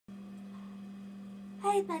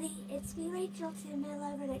Hi buddy, it's me Rachel,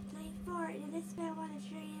 TML1194, and in this video I want to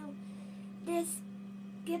show you this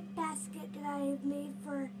gift basket that I made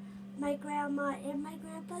for my grandma and my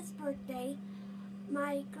grandpa's birthday.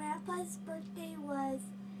 My grandpa's birthday was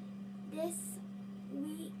this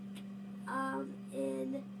week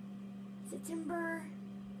in September,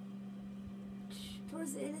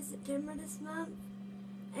 towards the end of September this month,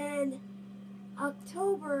 and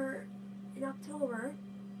October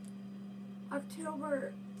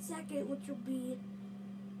 2nd, which will be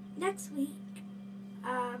next week,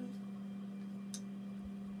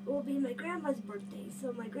 will be my grandma's birthday.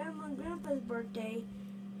 So my grandma and grandpa's birthday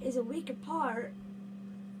is a week apart,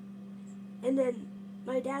 and then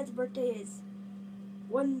my dad's birthday is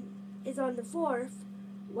on the 4th,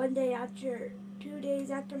 2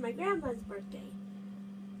 days after my grandma's birthday.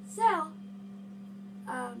 So,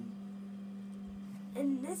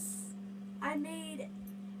 in this, I made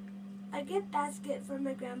a gift basket for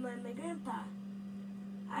my grandma and my grandpa.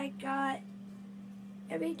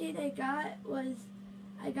 Everything I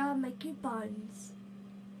got my coupons,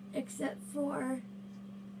 except for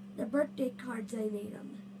the birthday cards I made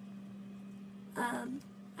them.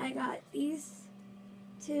 I got these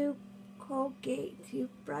two Colgate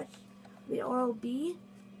toothbrush with Oral-B.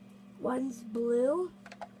 One's blue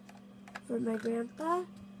for my grandpa,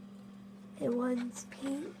 and one's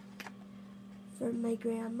pink for my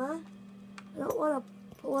grandma. I don't want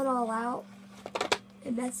to pull it all out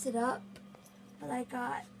and mess it up, but I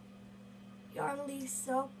got Yardley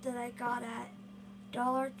soap that I got at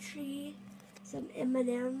Dollar Tree, some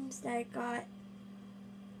M&Ms that I got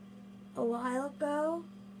a while ago,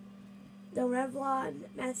 the Revlon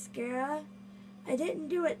mascara. I didn't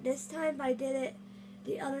do it this time, but I did it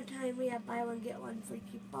the other time we had buy one get one free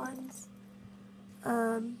coupons.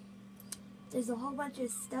 There's a whole bunch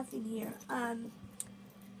of stuff in here.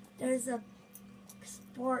 There's a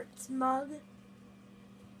sports mug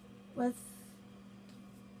with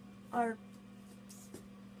our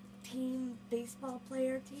baseball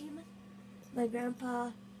player team. My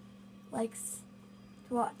grandpa likes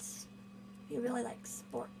to watch. He really likes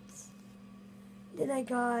sports. Then I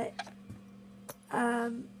got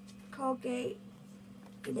Colgate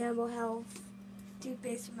Enamel Health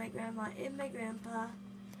toothpaste for my grandma and my grandpa.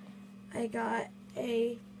 I got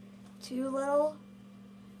two little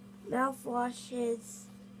mouthwashes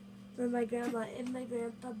for my grandma and my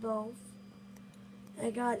grandpa both.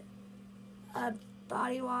 I got a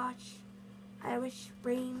body wash, Irish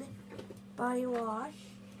Spring body wash,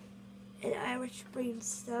 and Irish Spring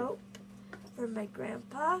soap for my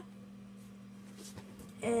grandpa,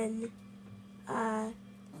 and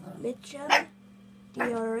Mitchum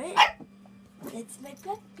deodorant. It's my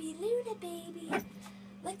puppy Luna baby.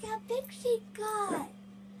 Look how big she got.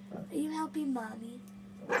 Are you helping mommy?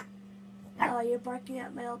 Oh, you're barking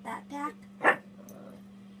at my old backpack?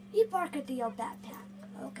 You bark at the old backpack.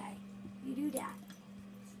 Okay, you do that.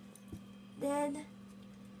 Then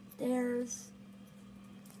there's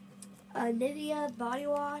a Nivea body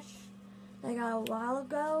wash that I got a while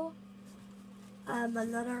ago.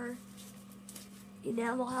 Another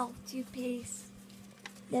Enamel Health toothpaste.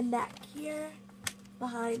 Then back here,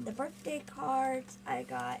 behind the birthday cards, I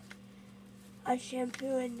got a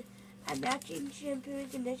matching shampoo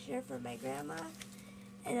and conditioner for my grandma,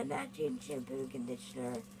 and a matching shampoo and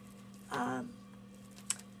conditioner, Head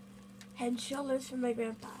and Shoulders for my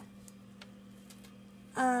grandpa.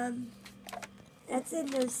 That's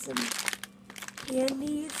it. There's some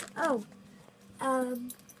candies. Oh,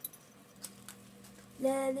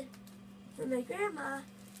 then for my grandma,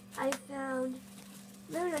 I found,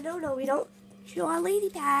 no, we don't show our lady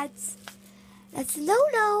pads. That's a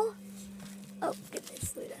no-no. Oh,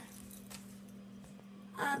 goodness, Luna.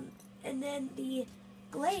 And then the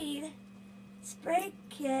Glade spray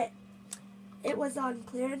kit, it was on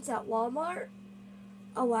clearance at Walmart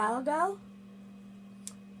a while ago.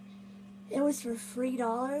 It was for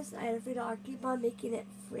 $3. I had a $3 coupon making it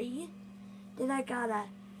free. Then I got a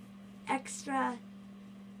extra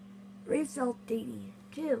refill thingy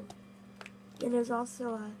too. And there's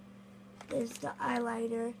also there's the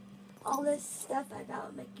eyeliner. All this stuff I got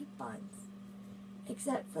with my coupons,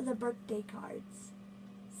 except for the birthday cards.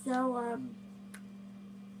 So,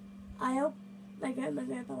 I hope my grandma and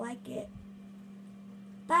grandpa like it.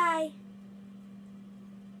 Bye!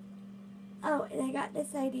 Oh, and I got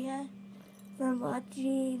this idea from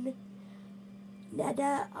watching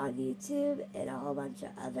Neda on YouTube and a whole bunch of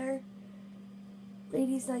other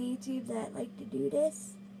ladies on YouTube that like to do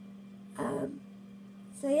this.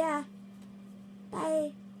 So yeah,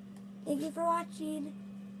 bye. Thank you for watching.